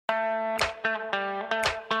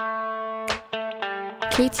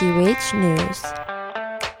KTUH News.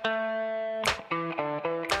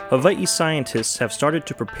 Hawaii scientists have started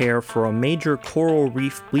to prepare for a major coral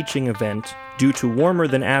reef bleaching event due to warmer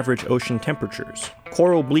than average ocean temperatures.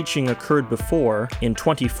 Coral bleaching occurred before, in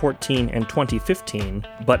 2014 and 2015,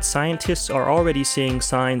 but scientists are already seeing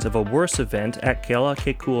signs of a worse event at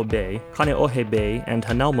Kealakekua Bay, Kaneohe Bay, and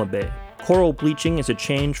Hanauma Bay. Coral bleaching is a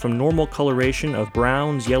change from normal coloration of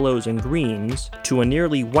browns, yellows, and greens to a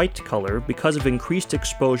nearly white color because of increased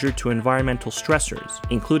exposure to environmental stressors,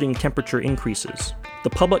 including temperature increases.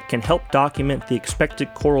 The public can help document the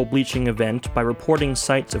expected coral bleaching event by reporting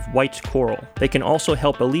sites of white coral. They can also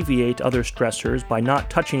help alleviate other stressors by not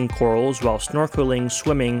touching corals while snorkeling,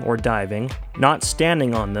 swimming, or diving, not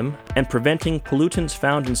standing on them, and preventing pollutants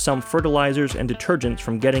found in some fertilizers and detergents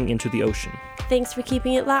from getting into the ocean. Thanks for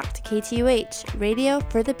keeping it locked to KTUH, Radio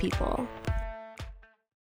for the People.